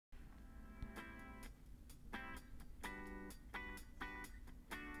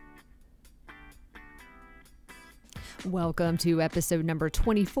Welcome to episode number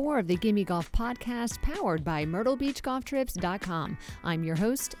 24 of the Gimme Golf podcast, powered by MyrtleBeachGolfTrips.com. I'm your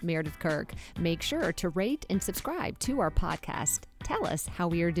host, Meredith Kirk. Make sure to rate and subscribe to our podcast. Tell us how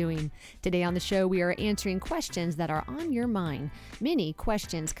we are doing. Today on the show, we are answering questions that are on your mind. Many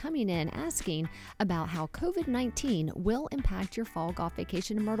questions coming in asking about how COVID-19 will impact your fall golf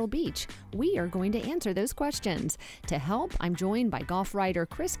vacation in Myrtle Beach. We are going to answer those questions. To help, I'm joined by golf writer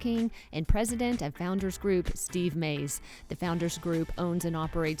Chris King and president of Founders Group, Steve Mays. The Founders Group owns and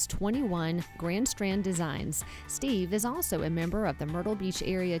operates 21 Grand Strand Designs. Steve is also a member of the Myrtle Beach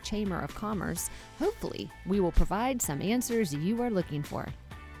Area Chamber of Commerce. Hopefully, we will provide some answers you are looking for.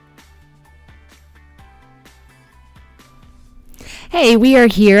 Hey, we are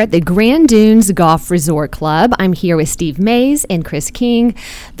here at the Grand Dunes Golf Resort Club. I'm here with Steve Mays and Chris King.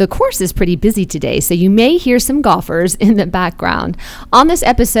 The course is pretty busy today, so you may hear some golfers in the background. On this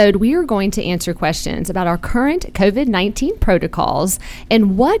episode, we are going to answer questions about our current COVID-19 protocols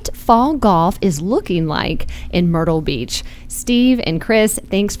and what fall golf is looking like in Myrtle Beach. Steve and Chris,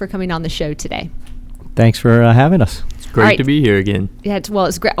 thanks for coming on the show today. Thanks for having us. Great to be here again. Yeah, it's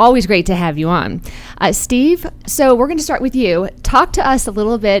always great to have you on. Steve, so we're going to start with you. Talk to us a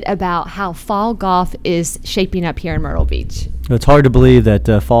little bit about how fall golf is shaping up here in Myrtle Beach. It's hard to believe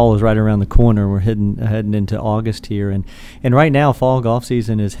that fall is right around the corner. We're heading into August here, and right now fall golf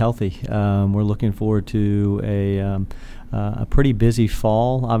season is healthy. We're looking forward to a pretty busy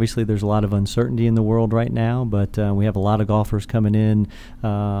fall. Obviously, there's a lot of uncertainty in the world right now, but we have a lot of golfers coming in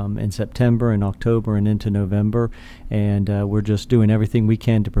September and October and into November, and we're just doing everything we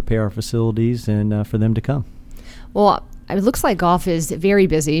can to prepare our facilities and for them to come. Well, it looks like golf is very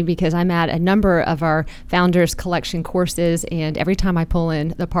busy because I'm at a number of our Founders Collection courses, and every time I pull in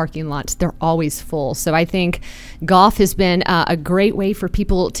the parking lots, they're always full. So I think golf has been a great way for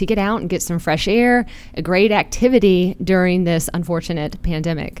people to get out and get some fresh air, a great activity during this unfortunate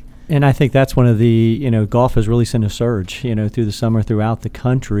pandemic. And I think that's one of the, golf has really seen a surge, through the summer throughout the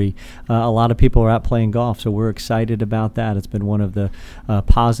country. A lot of people are out playing golf, so we're excited about that. It's been one of the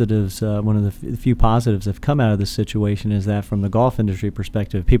positives, one of the few positives that have come out of this situation is that from the golf industry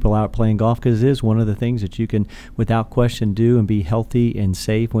perspective, people are out playing golf because it is one of the things that you can, without question, do and be healthy and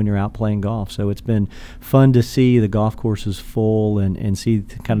safe when you're out playing golf. So it's been fun to see the golf courses full and see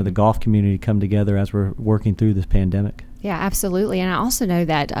kind of the golf community come together as we're working through this pandemic. Yeah, absolutely. And I also know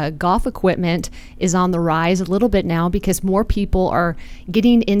that golf equipment is on the rise a little bit now because more people are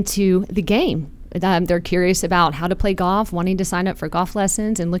getting into the game. They're curious about how to play golf, wanting to sign up for golf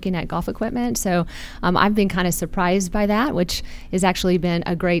lessons and looking at golf equipment. So I've been kind of surprised by that, which has actually been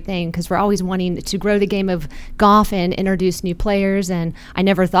a great thing because we're always wanting to grow the game of golf and introduce new players. And I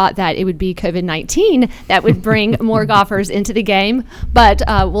never thought that it would be COVID-19 that would bring more golfers into the game, but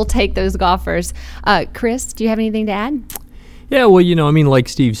we'll take those golfers. Chris, do you have anything to add? Yeah, well, like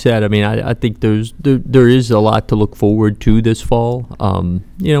Steve said, I think there is a lot to look forward to this fall.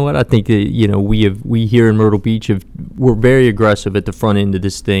 You know what? I think that, we here in Myrtle Beach we're very aggressive at the front end of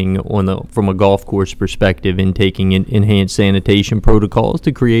this thing from a golf course perspective in taking enhanced sanitation protocols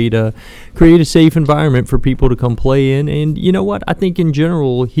to create a safe environment for people to come play in. And you know what? I think in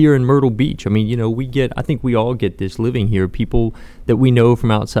general here in Myrtle Beach, I think we all get this living here. People that we know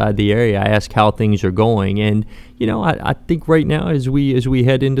from outside the area, I ask how things are going, and I think right now as we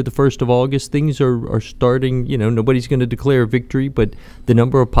head into the 1st of August, things are starting. Nobody's going to declare victory, but the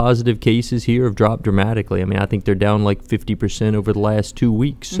number of positive cases here have dropped dramatically. I think they're down like 50% over the last 2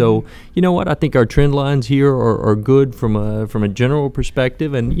 weeks. Mm-hmm. So you know what? I think our trend lines here are good from a general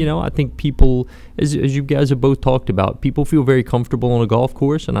perspective, and I think people, as you guys have both talked about, people feel very comfortable on a golf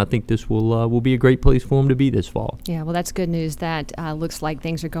course, and I think this will be a great place for them to be this fall. Yeah, well, that's good news. That looks like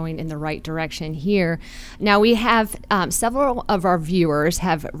things are going in the right direction here. Now we have several of our viewers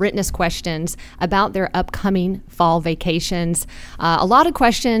have written us questions about their upcoming fall vacations. A lot of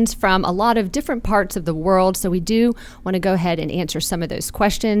questions from a lot of different parts of the world, so we do want to go ahead and answer some of those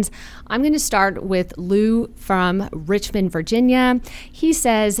questions. I'm going to start with Lou from Richmond, Virginia. He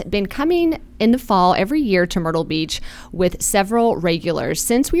says, been coming in the fall every year to Myrtle Beach with several regulars.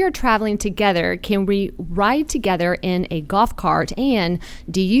 Since we are traveling together, can we ride together in a golf cart? And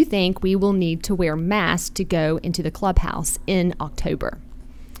do you think we will need to wear masks to go into the clubhouse in October?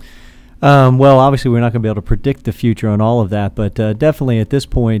 Well, obviously, we're not going to be able to predict the future on all of that, but definitely at this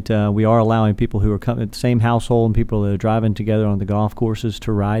point, we are allowing people who are coming the same household and people that are driving together on the golf courses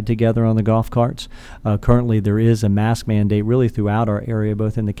to ride together on the golf carts. Currently, there is a mask mandate really throughout our area,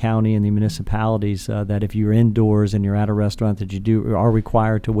 both in the county and the municipalities, that if you're indoors and you're at a restaurant, that you are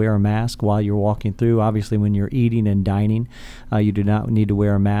required to wear a mask while you're walking through. Obviously, when you're eating and dining, you do not need to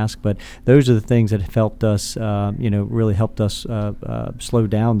wear a mask. But those are the things that have helped us, really helped us slow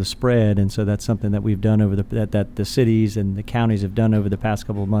down the spread. And so that's something that we've done that the cities and the counties have done over the past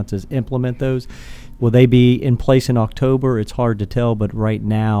couple of months is implement those. Will they be in place in October? It's hard to tell, but right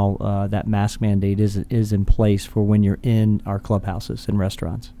now that mask mandate is in place for when you're in our clubhouses and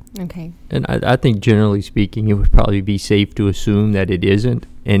restaurants. Okay. And I think generally speaking, it would probably be safe to assume that it isn't.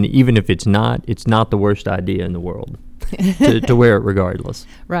 And even if it's not the worst idea in the world to wear it regardless.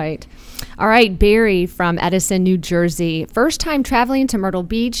 Right. All right, Barry from Edison, New Jersey. First time traveling to Myrtle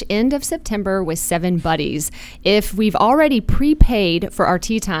Beach, end of September with 7 buddies. If we've already prepaid for our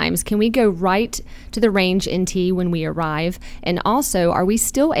tee times, can we go right to the range in tee when we arrive? And also, are we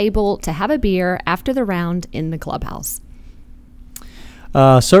still able to have a beer after the round in the clubhouse?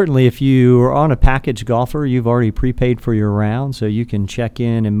 Certainly, if you are on a package golfer, you've already prepaid for your round, so you can check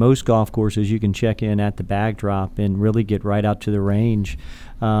in. In most golf courses, you can check in at the bag drop and really get right out to the range.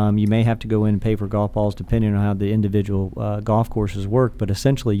 You may have to go in and pay for golf balls depending on how the individual golf courses work, but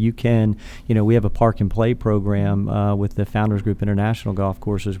essentially you can, we have a park and play program with the Founders Group International golf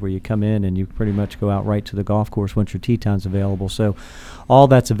courses where you come in and you pretty much go out right to the golf course once your tee time's available. So all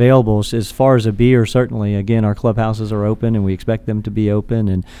that's available. As far as a beer, certainly, again, our clubhouses are open and we expect them to be open.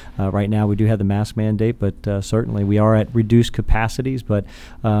 And right now we do have the mask mandate, but certainly we are at reduced capacities, but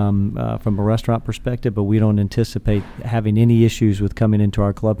from a restaurant perspective, but we don't anticipate having any issues with coming into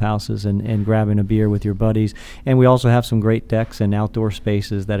our clubhouses and grabbing a beer with your buddies. And we also have some great decks and outdoor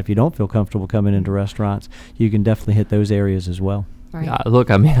spaces that if you don't feel comfortable coming into restaurants, you can definitely hit those areas as well. Right. Look,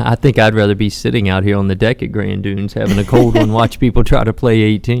 I think I'd rather be sitting out here on the deck at Grand Dunes having a cold one, watch people try to play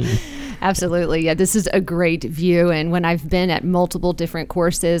 18. Absolutely. Yeah, this is a great view. And when I've been at multiple different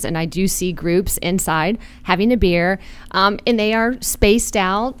courses and I do see groups inside having a beer, and they are spaced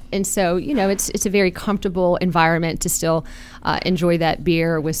out. And so, it's a very comfortable environment to still enjoy that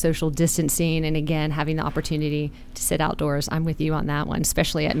beer with social distancing. And again, having the opportunity to sit outdoors. I'm with you on that one,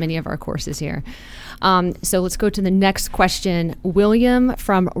 especially at many of our courses here. So let's go to the next question. William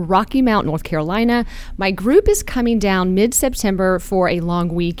from Rocky Mount, North Carolina. My group is coming down mid-September for a long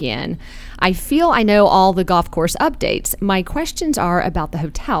weekend. I feel I know all the golf course updates. My questions are about the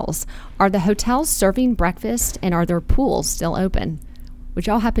hotels. Are the hotels serving breakfast and are their pools still open? Would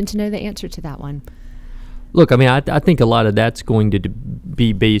y'all happen to know the answer to that one? Look, I think a lot of that's going to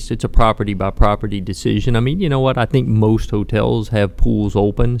be based, it's a property by property decision. You know what? I think most hotels have pools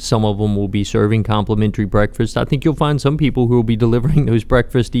open. Some of them will be serving complimentary breakfast. I think you'll find some people who will be delivering those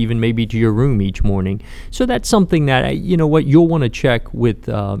breakfast even maybe to your room each morning. So that's something that, you'll want to check with,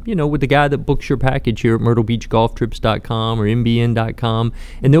 with the guy that books your package here at MyrtleBeachGolfTrips.com or MBN.com,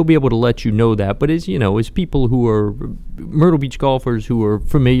 and they'll be able to let you know that. But as people who are Myrtle Beach golfers who are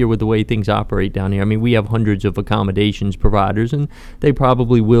familiar with the way things operate down here, we have hundreds of accommodations providers, and they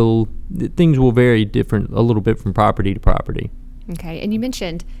probably things will vary a little bit from property to property. Okay, and you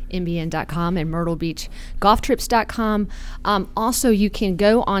mentioned MBN.com and MyrtleBeachGolfTrips.com. Also, you can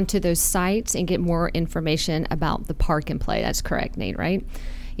go onto those sites and get more information about the park and play. That's correct, Nate, right?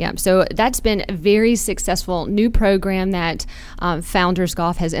 Yeah, so that's been a very successful new program that Founders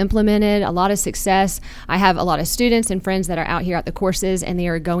Golf has implemented. A lot of success. I have a lot of students and friends that are out here at the courses, and they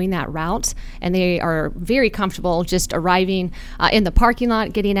are going that route, and they are very comfortable just arriving in the parking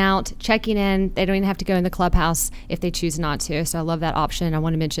lot, getting out, checking in. They don't even have to go in the clubhouse if they choose not to. So I love that option. I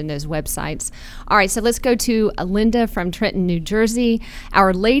want to mention those websites. All right, so let's go to Linda from Trenton, New Jersey.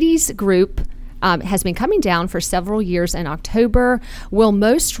 Our ladies group has been coming down for several years in October. Will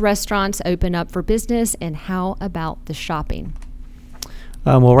most restaurants open up for business, and how about the shopping?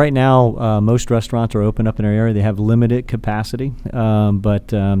 Well, right now, most restaurants are open up in our area. They have limited capacity, but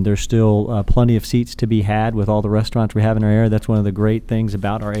there's still plenty of seats to be had with all the restaurants we have in our area. That's one of the great things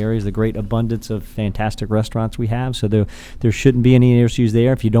about our area is the great abundance of fantastic restaurants we have. So there shouldn't be any issues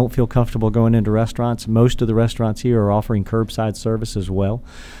there. If you don't feel comfortable going into restaurants, most of the restaurants here are offering curbside service as well.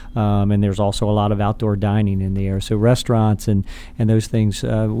 And there's also a lot of outdoor dining in the area. So restaurants and those things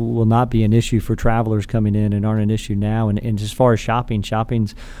will not be an issue for travelers coming in and aren't an issue now. And as far as shopping's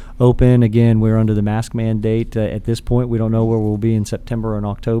open. Again, we're under the mask mandate at this point. We don't know where we'll be in September and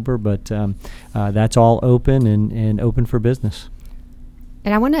October, but that's all open and open for business.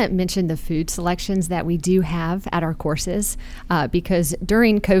 And I want to mention the food selections that we do have at our courses because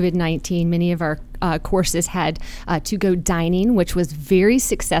during COVID-19, many of our courses had to-go dining, which was very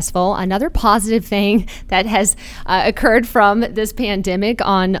successful. Another positive thing that has occurred from this pandemic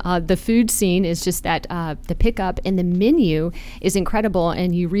on the food scene is just that the pickup and the menu is incredible,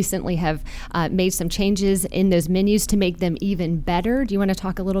 and you recently have made some changes in those menus to make them even better. Do you want to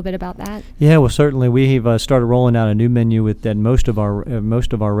talk a little bit about that? Yeah, well, certainly. We've started rolling out a new menu with most of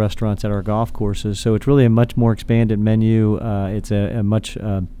our restaurants at our golf courses, so it's really a much more expanded menu. It's a much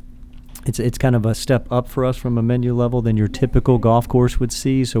It's kind of a step up for us from a menu level than your typical golf course would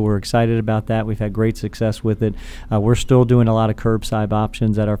see, so we're excited about that. We've had great success with it. We're still doing a lot of curbside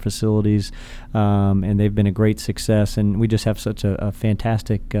options at our facilities, and they've been a great success. And we just have such a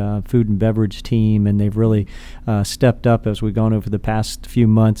fantastic food and beverage team, and they've really stepped up as we've gone over the past few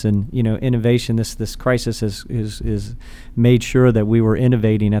months. And innovation. This crisis has made sure that we were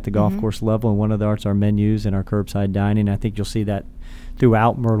innovating at the golf course level, and one of the arts our menus and our curbside dining. I think you'll see that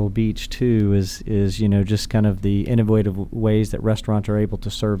throughout Myrtle Beach too, is just kind of the innovative ways that restaurants are able to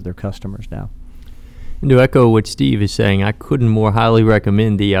serve their customers now. And to echo what Steve is saying, I couldn't more highly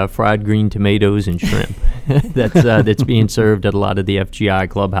recommend the fried green tomatoes and shrimp that's being served at a lot of the FGI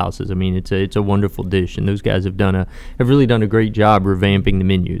clubhouses. I mean, it's a wonderful dish, and those guys have really done a great job revamping the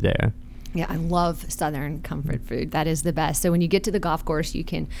menu there. Yeah, I love Southern comfort food. That is the best. So when you get to the golf course, you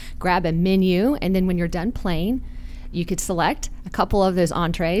can grab a menu, and then when you're done playing, you could select a couple of those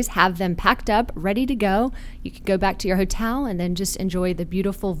entrees, have them packed up, ready to go. You could go back to your hotel and then just enjoy the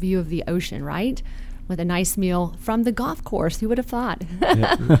beautiful view of the ocean, right? With a nice meal from the golf course. Who would have thought?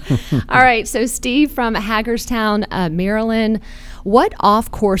 All right, so Steve from Hagerstown, Maryland, what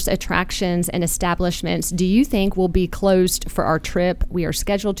off-course attractions and establishments do you think will be closed for our trip? We are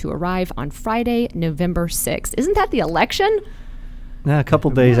scheduled to arrive on Friday, November 6th. Isn't that the election? A couple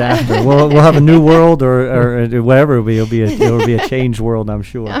days after, we'll have a new world or whatever it'll be a changed world, I'm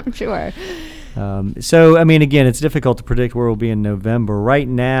sure. I'm sure. So, I mean, again, it's difficult to predict where we'll be in November. Right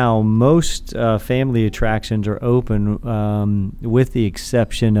now, most family attractions are open, with the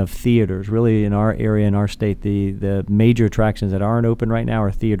exception of theaters. Really, in our area, in our state, the major attractions that aren't open right now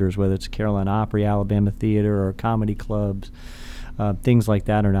are theaters, whether it's Carolina Opry, Alabama Theater, or comedy clubs. Things like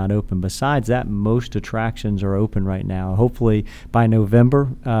that are not open. Besides that, most attractions are open right now. Hopefully by November,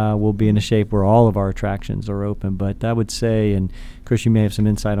 we'll be in a shape where all of our attractions are open. But I would say, and Chris, you may have some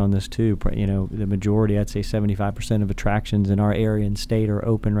insight on this too, the majority, I'd say 75% of attractions in our area and state are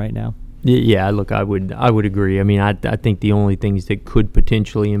open right now. Yeah, look, I would agree. I mean, I think the only things that could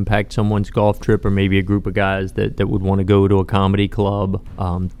potentially impact someone's golf trip are maybe a group of guys that would want to go to a comedy club,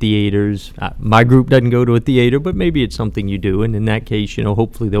 theaters. My group doesn't go to a theater, but maybe it's something you do. And in that case,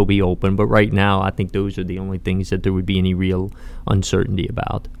 hopefully they'll be open. But right now, I think those are the only things that there would be any real uncertainty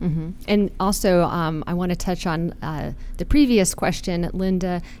about. Mm-hmm. And also, I want to touch on the previous question.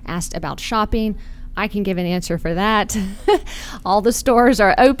 Linda asked about shopping. I can give an answer for that. All the stores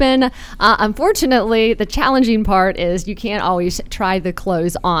are open. Unfortunately, the challenging part is you can't always try the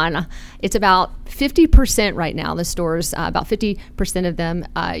clothes on. It's about 50% right now. The stores, about 50% of them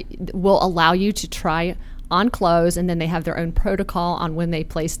will allow you to try on clothes, and then they have their own protocol on when they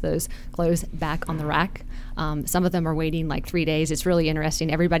place those clothes back on the rack. Some of them are waiting like 3 days. It's really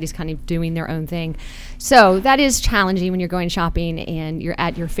interesting. Everybody's kind of doing their own thing. So that is challenging when you're going shopping and you're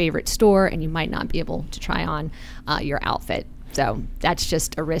at your favorite store and you might not be able to try on your outfit. So that's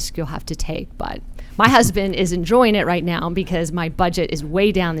just a risk you'll have to take. But my husband is enjoying it right now because my budget is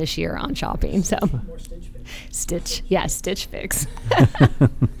way down this year on shopping. So Stitch Fix.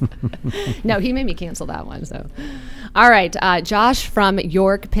 No, he made me cancel that one. So, all right, Josh from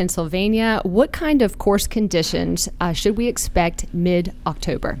York, Pennsylvania. What kind of course conditions should we expect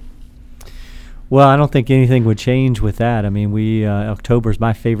mid-October? Well, I don't think anything would change with that. I mean, October is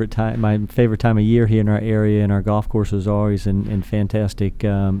my favorite time of year here in our area, and our golf course is always in fantastic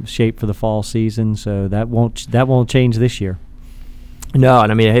shape for the fall season. So that won't change this year. No,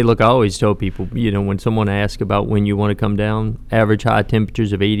 and I mean, hey, look, I always tell people, when someone asks about when you want to come down, average high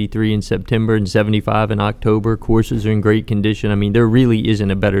temperatures of 83 in September and 75 in October. Courses are in great condition. I mean, there really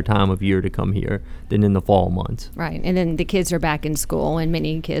isn't a better time of year to come here than in the fall months. Right, and then the kids are back in school, and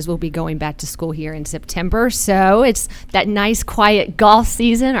many kids will be going back to school here in September. So it's that nice, quiet golf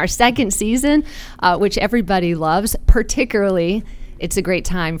season, our second season, which everybody loves, particularly it's a great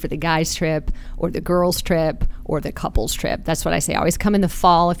time for the guys trip or the girls trip or the couples trip. That's what I say. Always come in the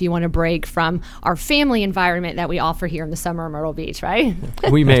fall if you want to break from our family environment that we offer here in the summer of Myrtle Beach, right?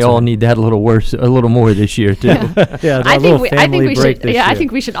 We may all need that a little more this year too. I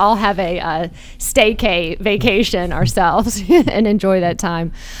think we should all have a staycay vacation ourselves and enjoy that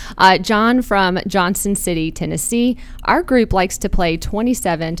time. John from Johnson City, Tennessee. Our group likes to play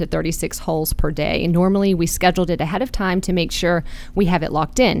 27 to 36 holes per day. And normally we scheduled it ahead of time to make sure we have it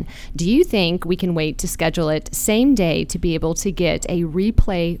locked in. Do you think we can wait to schedule it same day to be able to get a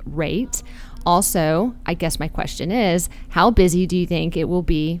replay rate? Also, I guess my question is, how busy do you think it will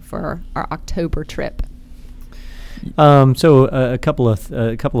be for our October trip? So a couple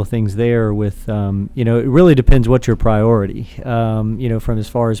of things there with, it really depends what your priority. From as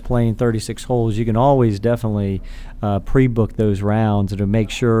far as playing 36 holes, you can always definitely pre-book those rounds to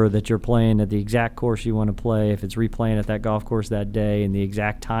make sure that you're playing at the exact course you want to play. If it's replaying at that golf course that day and the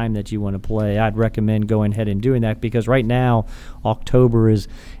exact time that you want to play, I'd recommend going ahead and doing that, because right now October is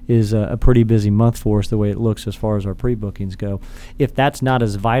a pretty busy month for us the way it looks as far as our pre-bookings go. If that's not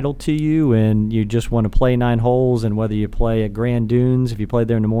as vital to you and you just want to play 9 holes, and whether you play at Grand Dunes, if you play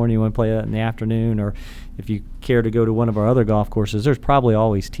there in the morning, you want to play that in the afternoon, or if you care to go to one of our other golf courses, there's probably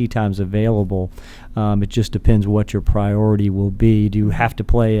always tee times available. It just depends what your priority will be. Do you have to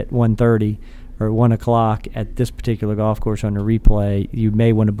play at 1:30 or 1 o'clock at this particular golf course on a replay? You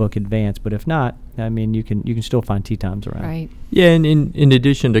may want to book advance, but if not, I mean, you can still find tee times around. Right. Yeah, and in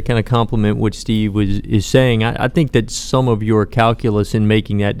addition to kind of complement what Steve is saying, I think that some of your calculus in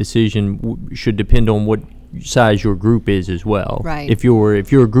making that decision should depend on what size your group is as well. Right. If you're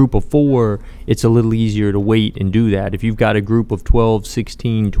a group of 4, it's a little easier to wait and do that. If you've got a group of 12,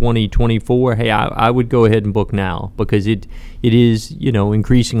 16, 20, 24, hey, I would go ahead and book now, because it is,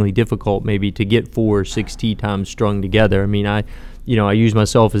 increasingly difficult maybe to get 4 or 6 tee times strung together. I mean, I use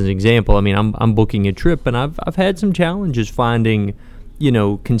myself as an example. I mean, I'm booking a trip, and I've had some challenges finding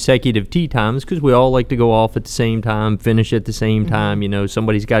consecutive tee times, because we all like to go off at the same time, finish at the same time.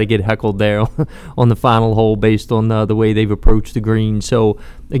 Somebody's got to get heckled there on the final hole based on the way they've approached the green. So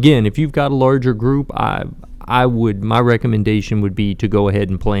again, if you've got a larger group, my recommendation would be to go ahead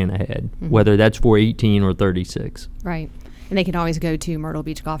and plan ahead, whether that's for 18 or 36. Right. And they can always go to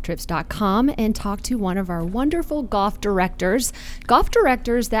myrtlebeachgolftrips.com and talk to one of our wonderful golf directors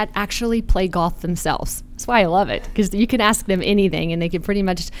that actually play golf themselves. That's why I love it, because you can ask them anything and they can pretty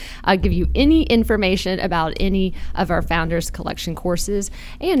much give you any information about any of our Founders Collection courses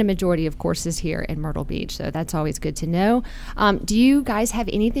and a majority of courses here in Myrtle Beach. So that's always good to know. Do you guys have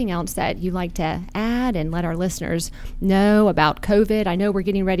anything else that you'd like to add and let our listeners know about COVID? I know we're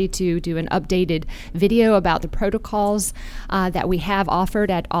getting ready to do an updated video about the protocols that we have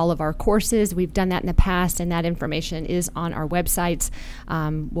offered at all of our courses. We've done that in the past, and that information is on our websites.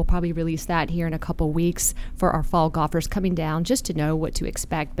 We'll probably release that here in a couple weeks for our fall golfers coming down, just to know what to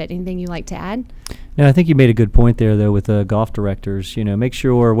expect. But anything you'd like to add? No, I think you made a good point there, though, with the golf directors. Make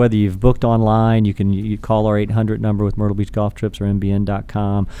sure whether you've booked online, you call our 800 number with Myrtle Beach Golf Trips or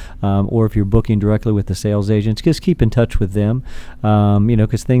mbn.com, or if you're booking directly with the sales agents, just keep in touch with them.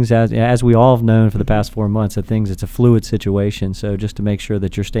 Because things, as we all have known for the past 4 months, it's a fluid situation. So just to make sure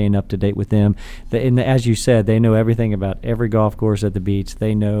that you're staying up to date with them. And as you said, they know everything about every golf course at the beach.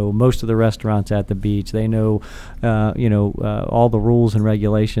 They know most of the restaurants at the beach. They know, all the rules and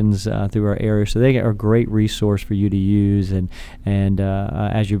regulations through our area. So they are a great resource for you to use, and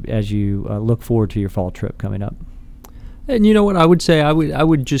as you look forward to your fall trip coming up. And you know what I would say? I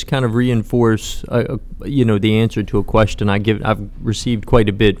would just kind of reinforce, the answer to a question I've received quite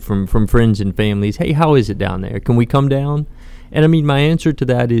a bit from friends and families. Hey, how is it down there? Can we come down? And I mean, my answer to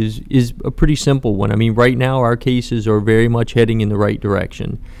that is a pretty simple one. I mean, right now our cases are very much heading in the right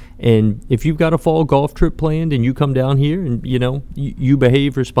direction. And if you've got a fall golf trip planned and you come down here and, you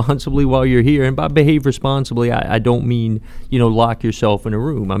behave responsibly while you're here, and by behave responsibly, I don't mean, lock yourself in a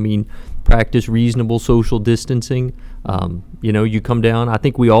room. I mean, practice reasonable social distancing. You come down. I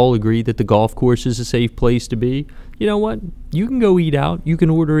think we all agree that the golf course is a safe place to be. You know what? You can go eat out. You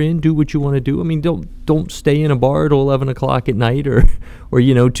can order in, do what you want to do. I mean, don't stay in a bar till 11 o'clock at night or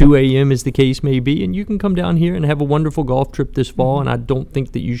 2 a.m. as the case may be. And you can come down here and have a wonderful golf trip this fall. And I don't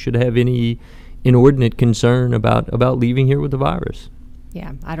think that you should have any inordinate concern about leaving here with the virus.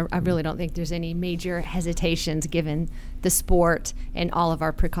 Yeah, I really don't think there's any major hesitations given the sport and all of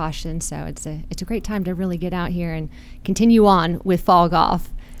our precautions. So it's a great time to really get out here and continue on with fall golf.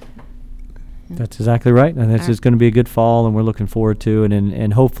 That's exactly right, and it's going to be a good fall, and we're looking forward to it.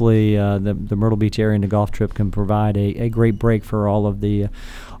 And hopefully, the Myrtle Beach area and the golf trip can provide a great break for all of the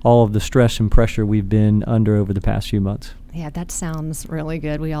all of the stress and pressure we've been under over the past few months. Yeah, that sounds really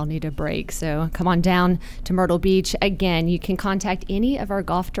good. We all need a break. So come on down to Myrtle Beach. Again, you can contact any of our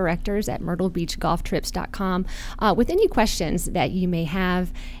golf directors at myrtlebeachgolftrips.com with any questions that you may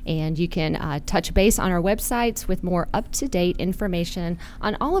have. And you can touch base on our websites with more up-to-date information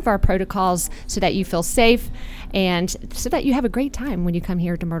on all of our protocols so that you feel safe and so that you have a great time when you come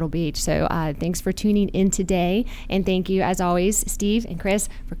here to Myrtle Beach. So thanks for tuning in today. And thank you, as always, Steve and Chris,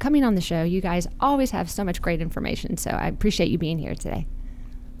 for coming on the show. You guys always have so much great information. So I appreciate you being here today.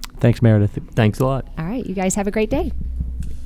 Thanks, Meredith. Thanks a lot. All right. You guys have a great day.